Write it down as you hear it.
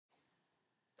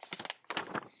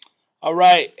All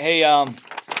right. Hey,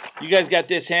 you guys got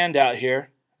this handout here,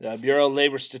 the Bureau of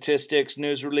Labor Statistics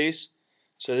news release.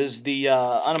 So this is the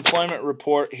unemployment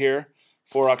report here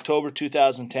for October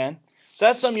 2010. So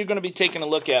that's something you're going to be taking a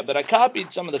look at. But I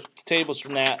copied some of the tables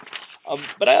from that.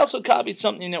 But I also copied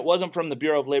something that wasn't from the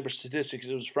Bureau of Labor Statistics.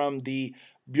 It was from the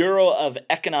Bureau of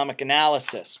Economic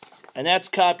Analysis. And that's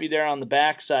copied there on the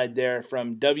back side there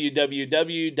from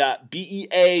www.bea.gov.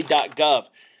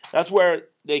 That's where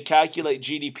they calculate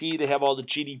GDP. They have all the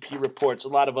GDP reports, a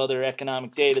lot of other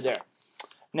economic data there.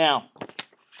 Now,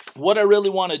 what I really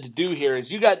wanted to do here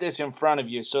is you got this in front of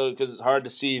you, so because it's hard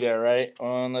to see there, right?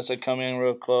 Unless I come in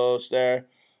real close there.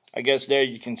 I guess there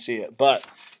you can see it. But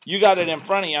you got it in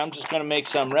front of you. I'm just going to make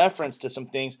some reference to some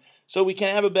things so we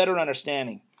can have a better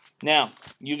understanding. Now,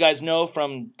 you guys know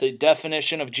from the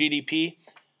definition of GDP,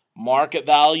 market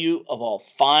value of all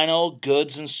final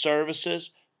goods and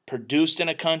services produced in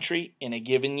a country in a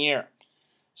given year.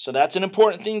 So that's an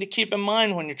important thing to keep in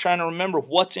mind when you're trying to remember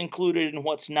what's included and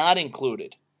what's not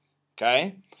included.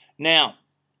 Okay? Now,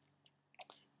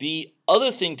 the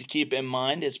other thing to keep in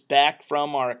mind is back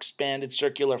from our expanded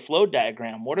circular flow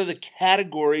diagram. What are the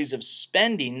categories of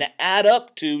spending that add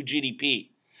up to GDP?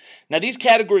 Now, these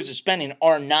categories of spending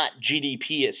are not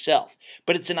GDP itself,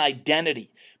 but it's an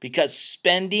identity because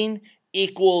spending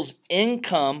equals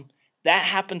income. That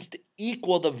happens to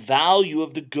equal the value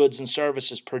of the goods and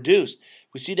services produced.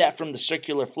 We see that from the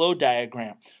circular flow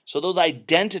diagram. So those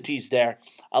identities there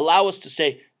allow us to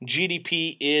say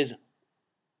GDP is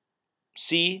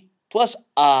C plus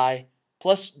I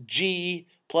plus G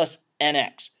plus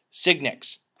NX,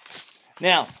 Signix.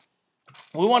 Now,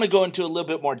 we want to go into a little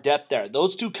bit more depth there.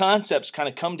 Those two concepts kind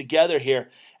of come together here,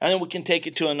 and then we can take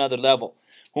it to another level.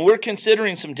 When we're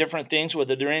considering some different things,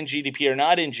 whether they're in GDP or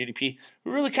not in GDP,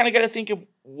 we really kind of got to think of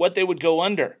what they would go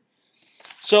under.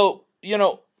 So,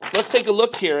 let's take a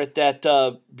look here at that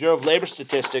Bureau of Labor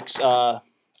Statistics.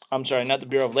 I'm sorry, not the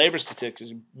Bureau of Labor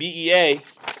Statistics, BEA,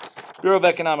 Bureau of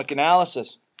Economic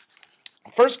Analysis.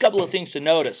 First couple of things to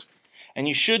notice, and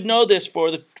you should know this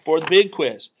for the big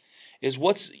quiz, is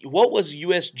what was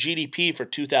U.S. GDP for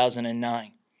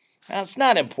 2009? Now, it's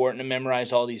not important to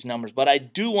memorize all these numbers, but I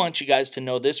do want you guys to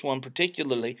know this one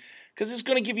particularly because it's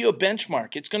going to give you a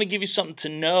benchmark. It's going to give you something to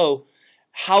know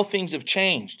how things have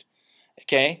changed.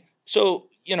 Okay? So,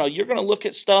 you're going to look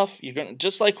at stuff. You're going to,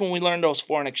 just like when we learned those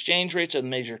foreign exchange rates of the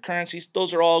major currencies,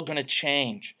 those are all going to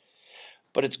change.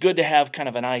 But it's good to have kind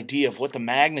of an idea of what the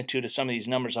magnitude of some of these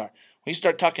numbers are. When you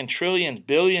start talking trillions,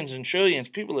 billions, and trillions,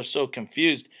 people are so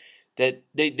confused that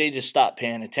they just stop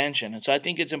paying attention. And so I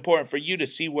think it's important for you to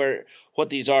see what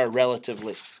these are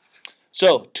relatively.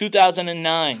 So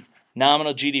 2009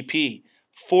 nominal GDP,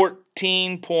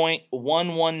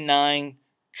 $14.119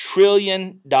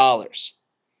 trillion.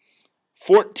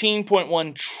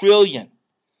 14.1 trillion.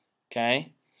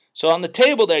 Okay? So on the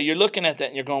table there, you're looking at that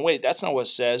and you're going, wait, that's not what it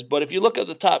says. But if you look at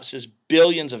the top, it says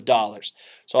billions of dollars.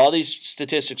 So all these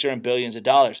statistics are in billions of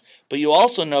dollars. But you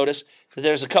also notice that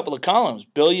there's a couple of columns,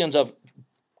 billions of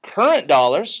current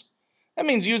dollars. That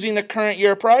means using the current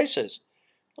year prices.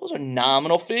 Those are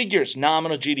nominal figures,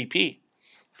 nominal GDP.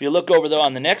 If you look over though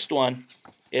on the next one,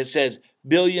 it says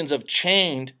billions of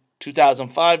chained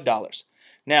 2005 dollars.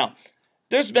 Now,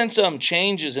 there's been some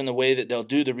changes in the way that they'll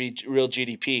do the real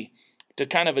GDP to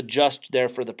kind of adjust there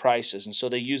for the prices, and so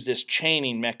they use this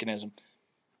chaining mechanism.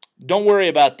 Don't worry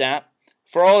about that.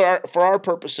 For our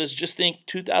purposes, just think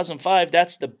 2005,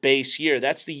 that's the base year.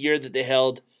 That's the year that they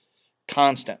held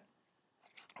constant.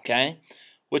 Okay?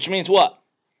 Which means what?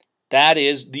 That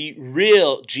is the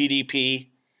real GDP,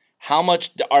 how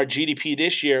much our GDP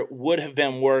this year would have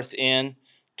been worth in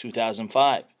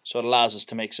 2005. So it allows us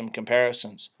to make some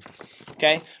comparisons.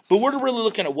 Okay? But we're really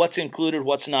looking at what's included,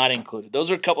 what's not included. Those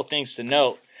are a couple things to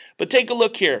note. But take a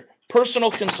look here.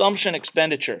 Personal consumption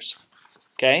expenditures.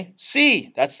 Okay?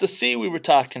 C, that's the C we were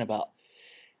talking about.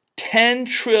 $10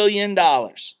 trillion.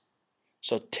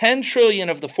 So 10 trillion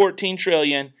of the 14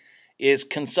 trillion is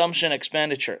consumption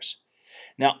expenditures.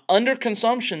 Now, under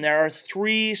consumption, there are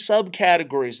three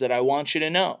subcategories that I want you to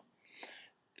know.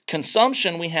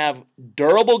 Consumption, we have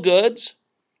durable goods,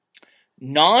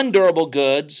 non-durable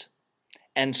goods,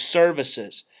 and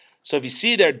services. So if you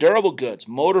see there, durable goods,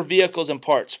 motor vehicles and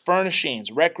parts,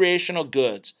 furnishings, recreational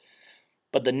goods.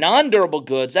 But the non-durable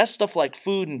goods, that's stuff like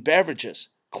food and beverages,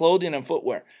 clothing and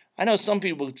footwear. I know some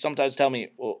people sometimes tell me,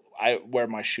 well, I wear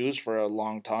my shoes for a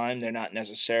long time. They're not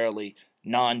necessarily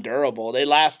non-durable. They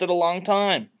lasted a long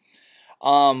time.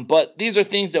 But these are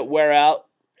things that wear out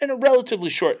in a relatively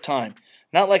short time.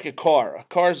 Not like a car. A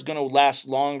car is going to last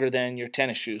longer than your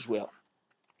tennis shoes will.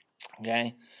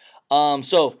 Okay?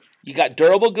 So you got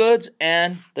durable goods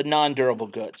and the non-durable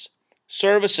goods.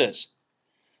 Services.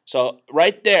 So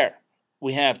right there,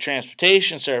 we have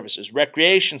transportation services,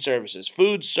 recreation services,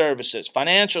 food services,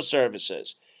 financial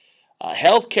services,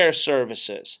 healthcare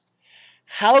services,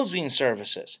 housing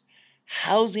services.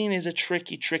 Housing is a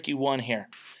tricky one here,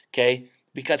 okay?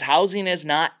 Because housing is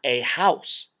not a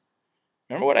house.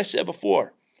 Remember what I said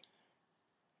before.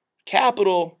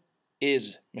 Capital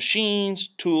is machines,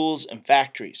 tools, and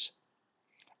factories.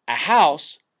 A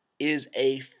house is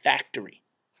a factory.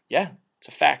 Yeah, it's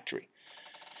a factory.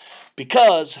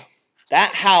 Because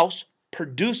that house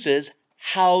produces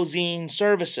housing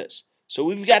services. So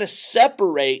we've got to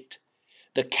separate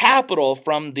the capital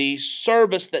from the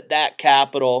service that that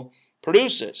capital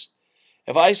produces.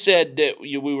 If I said that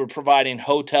we were providing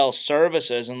hotel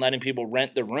services and letting people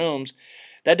rent the rooms,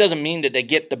 that doesn't mean that they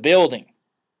get the building.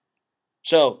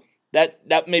 So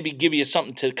that maybe give you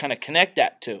something to kind of connect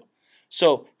that to.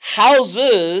 So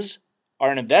houses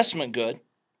are an investment good.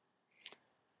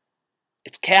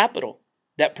 It's capital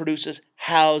that produces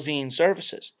housing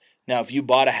services. Now, if you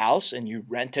bought a house and you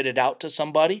rented it out to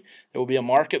somebody, there will be a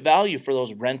market value for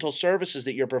those rental services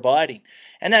that you're providing.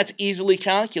 And that's easily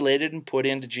calculated and put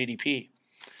into GDP.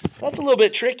 That's a little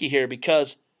bit tricky here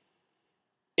because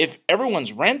if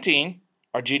everyone's renting,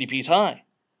 our GDP is high.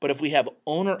 But if we have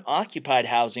owner-occupied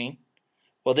housing,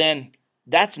 well then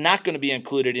that's not going to be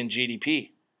included in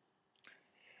GDP.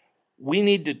 We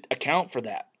need to account for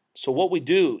that. So what we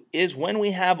do is when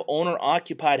we have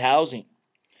owner-occupied housing,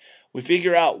 we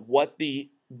figure out what the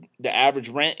average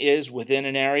rent is within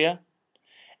an area,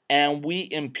 and we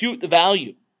impute the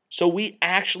value. So we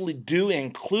actually do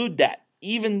include that,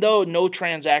 even though no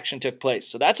transaction took place.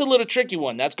 So that's a little tricky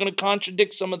one. That's going to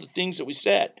contradict some of the things that we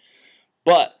said.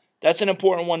 But that's an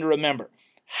important one to remember.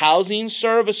 Housing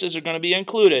services are going to be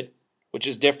included, which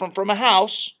is different from a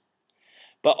house,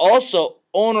 but also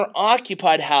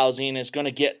owner-occupied housing is going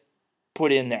to get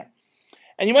put in there.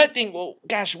 And you might think, well,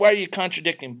 gosh, why are you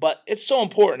contradicting? But it's so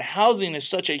important. Housing is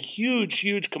such a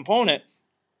huge component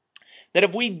that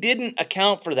if we didn't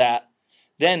account for that,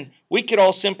 then we could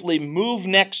all simply move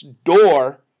next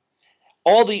door.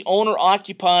 All the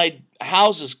owner-occupied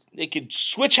houses, they could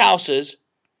switch houses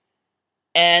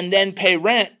and then pay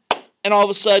rent, and all of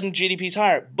a sudden GDP is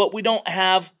higher. But we don't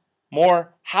have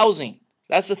more housing.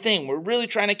 That's the thing. We're really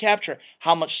trying to capture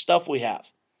how much stuff we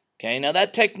have. Okay, now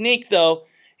that technique, though,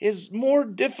 is more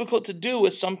difficult to do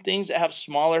with some things that have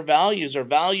smaller values or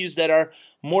values that are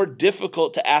more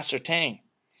difficult to ascertain.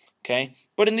 Okay,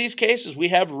 but in these cases, we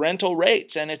have rental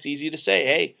rates, and it's easy to say,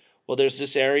 hey, well, there's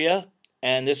this area,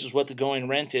 and this is what the going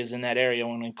rent is in that area. I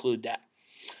want to include that.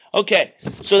 Okay,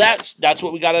 so that's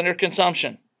what we got under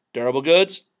consumption. Durable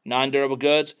goods, non-durable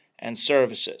goods, and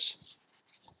services.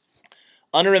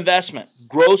 Under investment,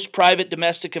 gross private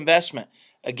domestic investment.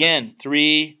 Again,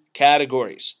 3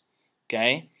 categories.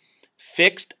 Okay,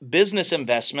 fixed business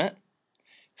investment,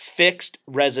 fixed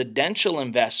residential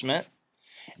investment,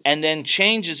 and then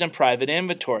changes in private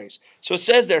inventories. So it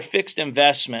says they're fixed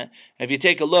investment. And if you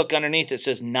take a look underneath, it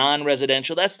says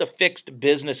non-residential. That's the fixed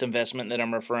business investment that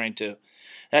I'm referring to.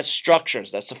 That's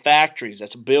structures, that's the factories,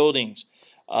 that's buildings,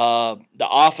 the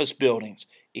office buildings,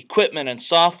 equipment and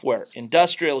software,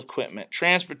 industrial equipment,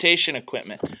 transportation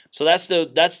equipment. So that's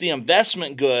the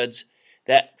investment goods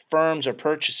that firms are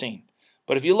purchasing.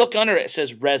 But if you look under it, it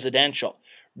says residential.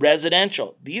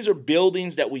 Residential, these are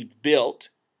buildings that we've built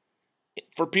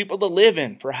for people to live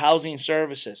in, for housing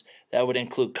services. That would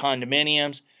include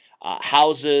condominiums,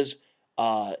 houses,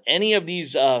 any of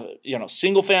these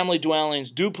single-family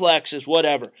dwellings, duplexes,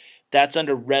 whatever. That's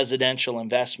under residential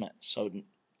investment. So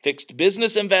fixed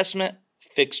business investment,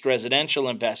 fixed residential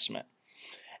investment.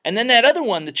 And then that other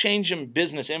one, the change in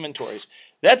business inventories.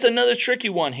 That's another tricky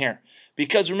one here.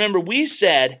 Because remember, we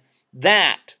said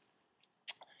that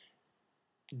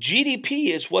GDP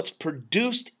is what's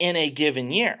produced in a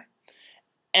given year.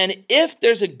 And if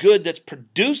there's a good that's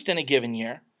produced in a given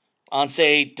year, on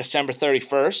say December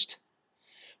 31st,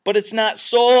 but it's not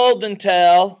sold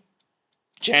until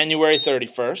January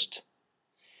 31st,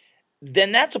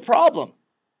 then that's a problem.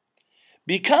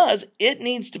 Because it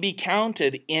needs to be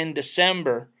counted in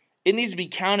December. It needs to be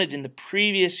counted in the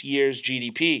previous year's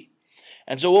GDP.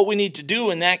 And so what we need to do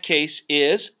in that case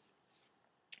is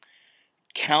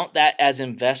count that as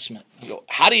investment. You go,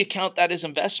 how do you count that as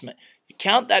investment? You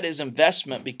count that as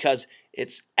investment because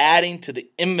it's adding to the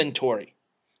inventory.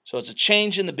 So it's a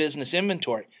change in the business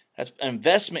inventory. That's an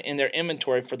investment in their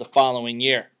inventory for the following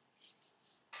year.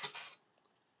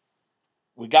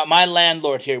 We got my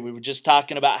landlord here. We were just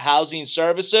talking about housing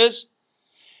services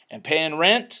and paying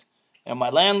rent. And my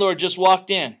landlord just walked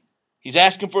in. He's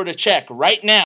asking for the check right now.